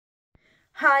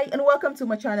Hi and welcome to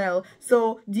my channel.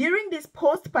 So during this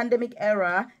post-pandemic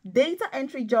era, data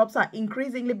entry jobs are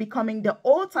increasingly becoming the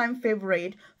all-time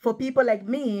favorite for people like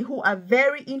me who are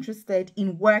very interested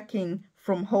in working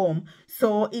from home.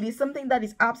 So it is something that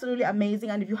is absolutely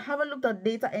amazing, and if you haven't looked at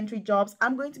data entry jobs,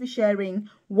 I'm going to be sharing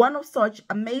one of such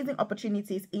amazing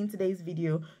opportunities in today's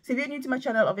video. So if you're new to my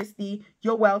channel, obviously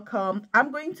you're welcome.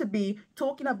 I'm going to be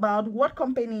talking about what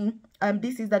company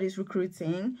this is that is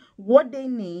recruiting, what they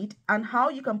need, and how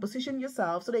you can position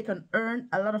yourself so they can earn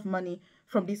a lot of money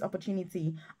from this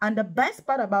opportunity. And the best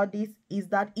part about this is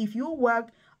that if you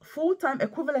work full-time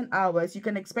equivalent hours, you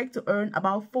can expect to earn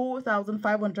about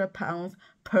 £4,500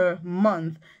 per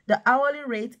month. The hourly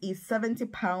rate is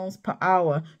 £70 per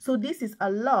hour. So this is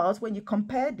a lot when you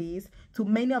compare this to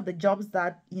many of the jobs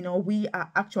that we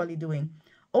are actually doing.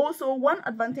 Also, one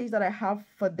advantage that I have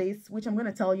for this, which I'm going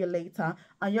to tell you later,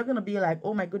 and you're going to be like,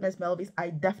 oh my goodness, Melvis, I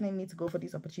definitely need to go for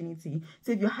this opportunity.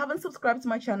 So if you haven't subscribed to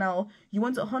my channel, you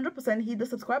want to 100% hit the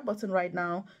subscribe button right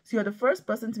now, so you're the first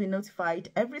person to be notified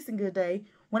every single day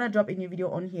when I drop a new video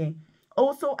on here.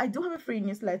 Also, I do have a free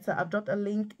newsletter. I've dropped a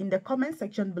link in the comment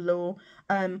section below.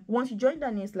 Once you join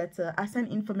that newsletter, I send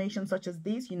information such as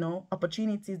this,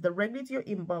 opportunities directly to your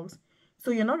inbox, so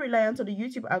you're not reliant on the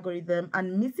YouTube algorithm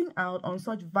and missing out on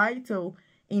such vital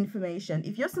information.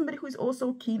 If you're somebody who is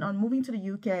also keen on moving to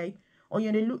the UK, or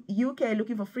you're in the UK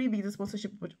looking for free visa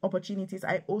sponsorship opportunities,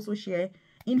 I also share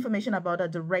information about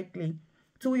that directly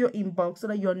to your inbox, so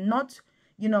that you're not,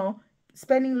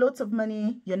 spending lots of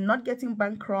money, you're not getting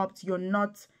bankrupt, you're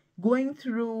not going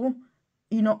through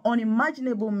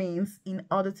unimaginable means in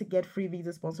order to get free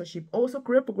visa sponsorship. Also,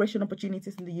 career progression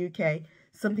opportunities in the UK,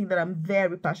 something that I'm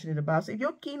very passionate about. So if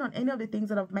you're keen on any of the things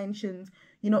that I've mentioned,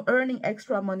 earning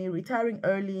extra money, retiring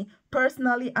early,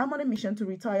 personally, I'm on a mission to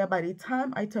retire by the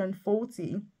time I turn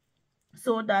 40,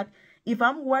 so that if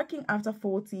I'm working after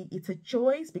 40, it's a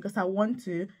choice because I want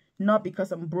to, not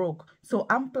because I'm broke. So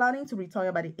I'm planning to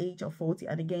retire by the age of 40.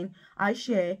 And again, I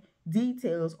share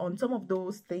details on some of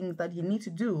those things that you need to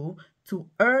do to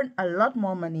earn a lot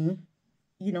more money,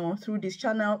 through this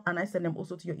channel, and I send them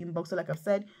also to your inbox. So like I've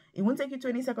said, it won't take you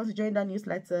 20 seconds to join that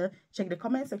newsletter. Check the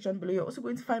comment section below. You're also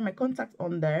going to find my contact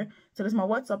on there. So there's my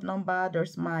WhatsApp number,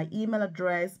 there's my email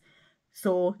address.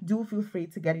 So do feel free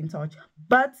to get in touch.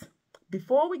 But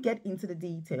before we get into the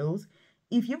details,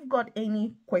 if you've got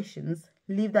any questions,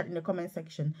 leave that in the comment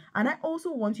section. And I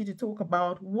also want you to talk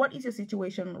about what is your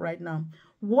situation right now.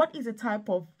 What is the type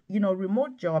of,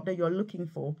 remote job that you're looking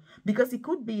for? Because it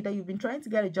could be that you've been trying to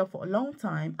get a job for a long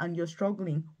time and you're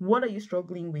struggling. What are you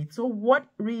struggling with? So what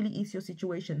really is your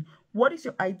situation? What is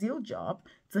your ideal job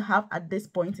to have at this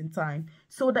point in time?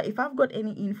 So that if I've got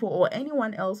any info, or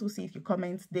anyone else who sees your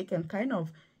comments, they can kind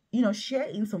of share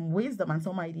in some wisdom and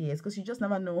some ideas, because you just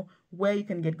never know where you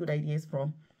can get good ideas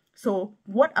from. So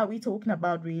what are we talking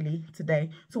about really today?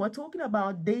 So we're talking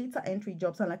about data entry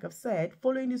jobs, and like I've said,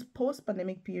 following this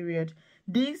post-pandemic period,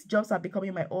 these jobs are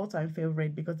becoming my all-time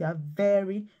favorite because they are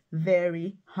very,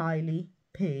 very highly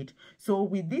paid. So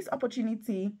with this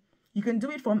opportunity, you can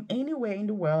do it from anywhere in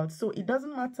the world. So it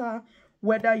doesn't matter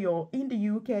whether you're in the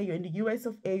UK, you're in the US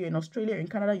of A, you're in Australia, you're in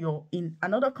Canada, you're in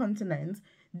another continent.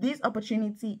 This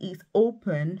opportunity is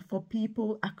open for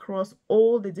people across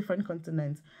all the different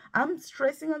continents. I'm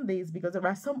stressing on this because there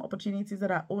are some opportunities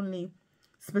that are only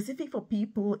specific for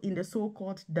people in the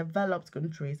so-called developed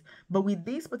countries. But with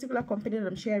this particular company that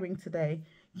I'm sharing today,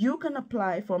 you can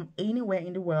apply from anywhere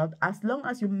in the world as long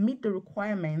as you meet the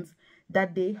requirements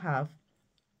that they have.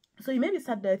 So you may be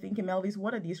sat there thinking, Melvis,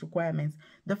 what are these requirements?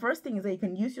 The first thing is that you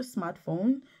can use your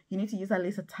smartphone. You need to use at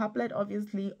least a tablet,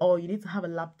 obviously, or you need to have a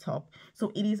laptop.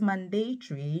 So it is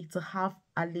mandatory to have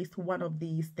at least one of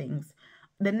these things.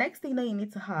 The next thing that you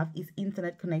need to have is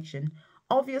internet connection.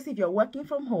 Obviously, if you're working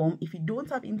from home, if you don't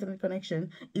have internet connection,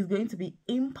 it's going to be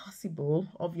impossible,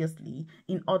 obviously,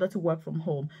 in order to work from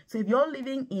home. So if you're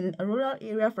living in a rural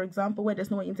area, for example, where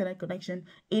there's no internet connection,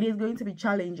 it is going to be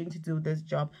challenging to do this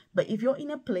job. But if you're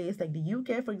in a place like the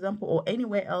UK, for example, or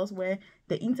anywhere else where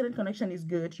the internet connection is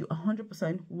good, you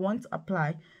 100% want to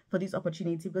apply for this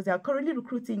opportunity, because they are currently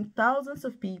recruiting thousands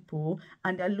of people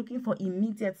and they're looking for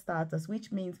immediate starters,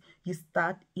 which means you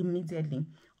start immediately.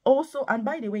 Also, and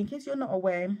by the way, in case you're not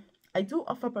aware, I do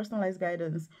offer personalized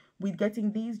guidance with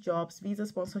getting these jobs, visa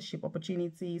sponsorship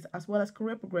opportunities, as well as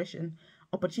career progression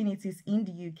opportunities in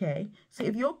the UK. So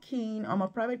if you're keen on my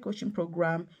private coaching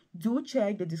program, do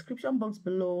check the description box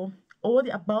below or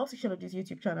the about section of this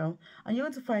YouTube channel, and you're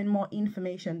going to find more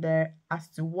information there as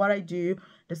to what I do,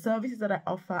 the services that I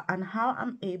offer, and how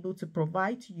I'm able to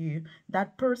provide to you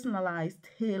that personalized,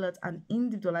 tailored, and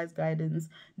individualized guidance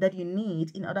that you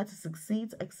need in order to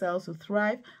succeed, to excel, to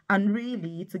thrive, and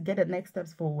really to get the next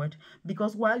steps forward.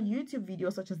 Because while YouTube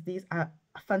videos such as these are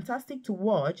fantastic to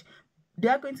watch, they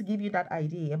are going to give you that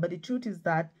idea, but the truth is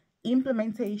that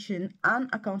implementation and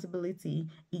accountability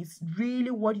is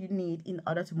really what you need in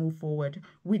order to move forward.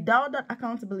 Without that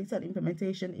accountability and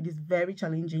implementation, it is very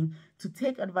challenging to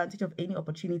take advantage of any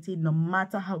opportunity, no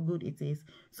matter how good it is.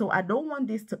 So I don't want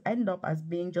this to end up as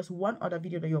being just one other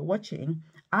video that you're watching.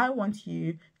 I want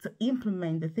you to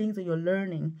implement the things that you're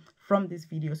learning from this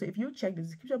video. So if you check the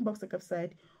description box, like I've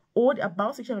said, or the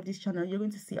about section of this channel, you're going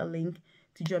to see a link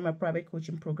to join my private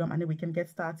coaching program, and then we can get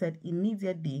started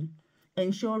immediately,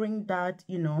 ensuring that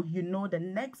you know the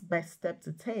next best step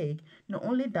to take. Not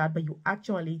only that, but you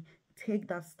actually take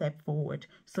that step forward.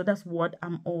 So that's what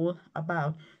I'm all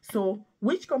about. So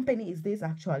which company is this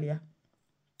actually?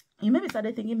 You maybe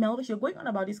started thinking, Melvis, you're going on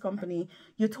about this company,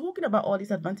 you're talking about all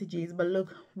these advantages, but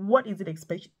look, what is it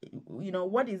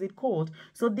what is it called?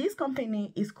 So this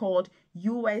company is called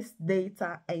US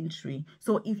Data Entry.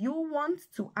 So if you want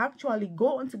to actually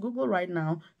go onto Google right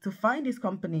now to find this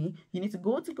company, you need to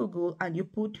go to Google and you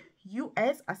put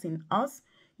US as in us,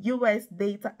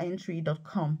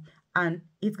 usdataentry.com, and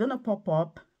it's gonna pop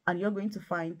up and you're going to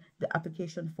find the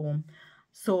application form.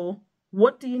 So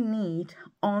what do you need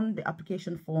on the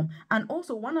application form? And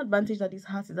also, one advantage that this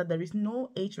has is that there is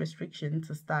no age restriction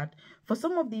to start. For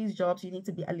some of these jobs, you need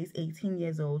to be at least 18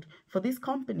 years old. For this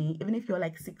company, even if you're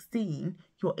like 16,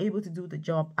 you're able to do the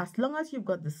job. As long as you've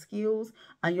got the skills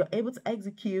and you're able to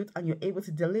execute and you're able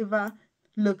to deliver,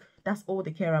 look, that's all they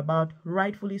care about,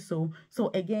 rightfully so.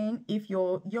 So again, if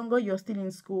you're younger, you're still in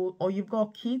school, or you've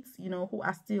got kids, who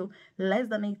are still less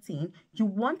than 18, you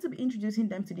want to be introducing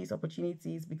them to these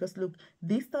opportunities, because look,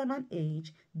 this time and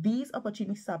age, these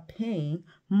opportunities are paying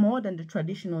more than the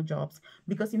traditional jobs.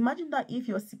 Because imagine that if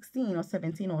you're 16 or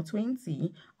 17 or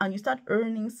 20 and you start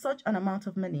earning such an amount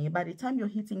of money, by the time you're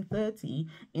hitting 30,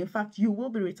 in fact, you will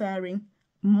be retiring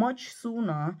much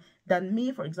sooner than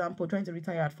me, for example, trying to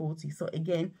retire at 40. So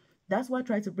again, that's why I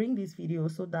try to bring these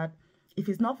videos, so that if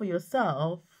it's not for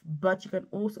yourself, but you can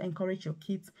also encourage your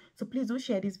kids. So please do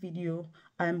share this video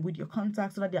with your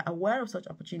contacts so that they're aware of such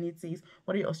opportunities.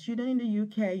 Whether you're a student in the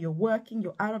UK, you're working,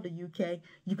 you're out of the UK,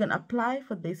 you can apply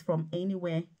for this from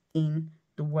anywhere in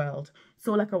the world.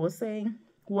 So like I was saying,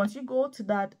 once you go to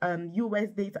that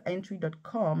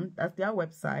usdataentry.com, that's their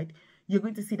website, you're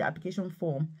going to see the application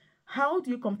form. How do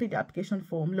you complete the application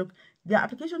form? Look, the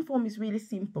application form is really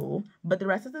simple, but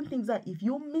there are certain things that if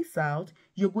you miss out,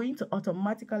 you're going to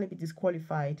automatically be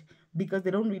disqualified, because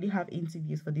they don't really have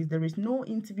interviews for this. There is no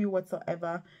interview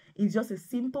whatsoever. It's just a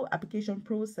simple application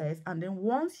process. And then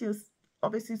once you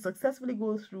obviously successfully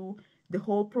go through the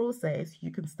whole process,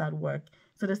 you can start work.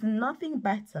 So there's nothing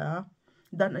better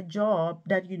than a job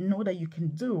that you know that you can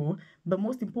do, but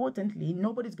most importantly,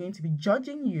 nobody's going to be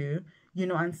judging you,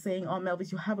 and saying, oh,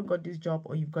 Melvis, you haven't got this job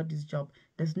or you've got this job.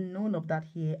 There's none of that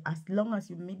here, as long as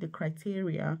you meet the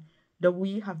criteria that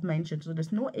we have mentioned. So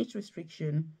there's no age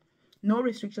restriction, no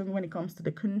restriction when it comes to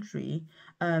the country,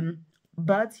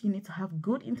 but you need to have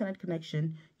good internet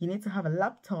connection. You need to have a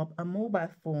laptop, a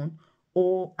mobile phone,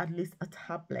 or at least a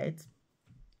tablet.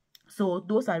 So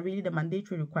those are really the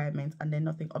mandatory requirements, and then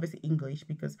nothing, obviously English,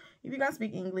 because if you can't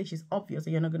speak English, it's obvious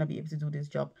that you're not going to be able to do this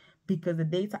job, because the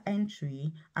data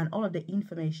entry and all of the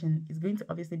information is going to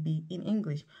obviously be in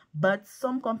English. But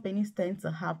some companies tend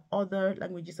to have other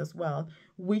languages as well,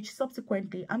 which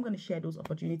subsequently I'm going to share those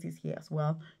opportunities here as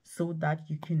well, so that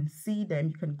you can see them,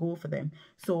 you can go for them.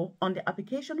 So on the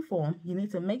application form, you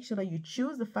need to make sure that you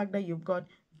choose the fact that you've got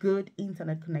good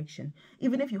internet connection.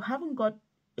 Even if you haven't got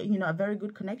a very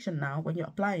good connection now, when you're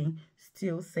applying,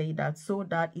 still say that, so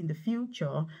that in the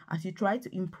future, as you try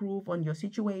to improve on your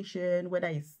situation, whether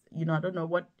it's I don't know,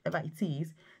 whatever it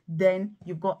is, then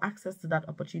you've got access to that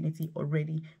opportunity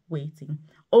already waiting.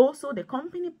 Also, the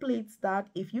company pleads that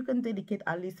if you can dedicate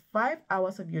at least 5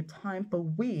 hours of your time per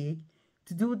week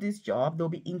to do this job, they'll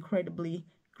be incredibly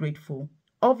grateful.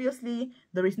 Obviously,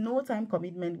 there is no time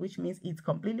commitment, which means it's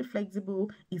completely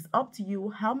flexible. It's up to you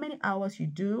how many hours you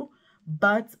do.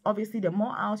 But obviously, the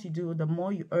more hours you do, the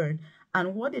more you earn.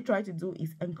 And what they try to do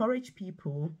is encourage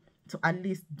people to at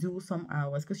least do some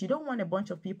hours, because you don't want a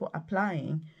bunch of people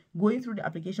applying going through the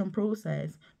application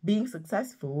process, being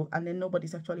successful, and then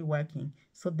nobody's actually working.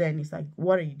 So then it's like,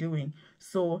 what are you doing?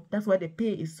 So that's why the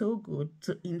pay is so good,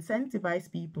 to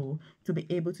incentivize people to be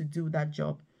able to do that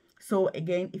job. So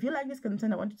again, if you like this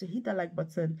content, I want you to hit that like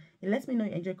button. It lets me know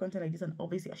you enjoy content like this, and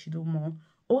obviously I should do more.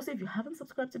 Also, if you haven't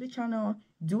subscribed to the channel,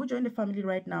 do join the family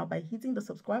right now by hitting the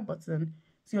subscribe button,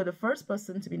 so you're the first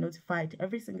person to be notified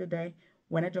every single day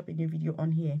when I drop a new video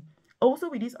on here. Also,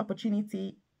 with this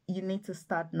opportunity, you need to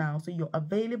start now. So you're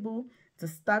available to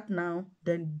start now.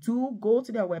 Then do go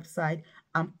to their website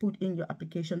and put in your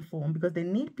application form, because they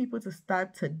need people to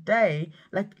start today.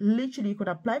 Like literally, you could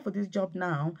apply for this job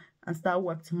now and start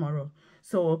work tomorrow.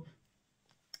 So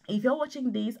if you're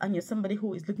watching this and you're somebody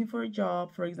who is looking for a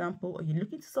job, for example, or you're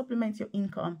looking to supplement your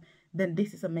income, then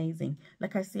this is amazing.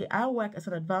 Like I say, I work as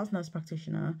an advanced nurse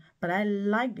practitioner, but I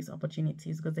like these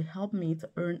opportunities because they help me to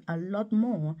earn a lot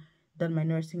more than my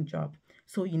nursing job.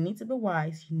 So you need to be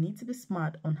wise, you need to be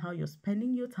smart on how you're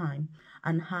spending your time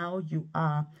and how you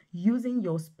are using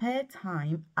your spare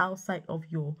time outside of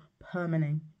your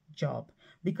permanent job,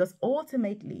 because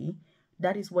ultimately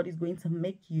that is what is going to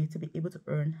make you to be able to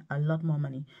earn a lot more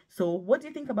money. So what do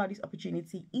you think about this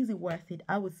opportunity? Is it worth it?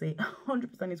 I would say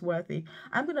 100% is worth it.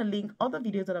 I'm going to link other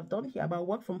videos that I've done here about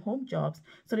work from home jobs,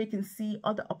 so that you can see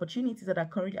other opportunities that are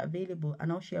currently available,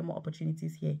 and I'll share more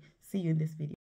opportunities here. See you in this video.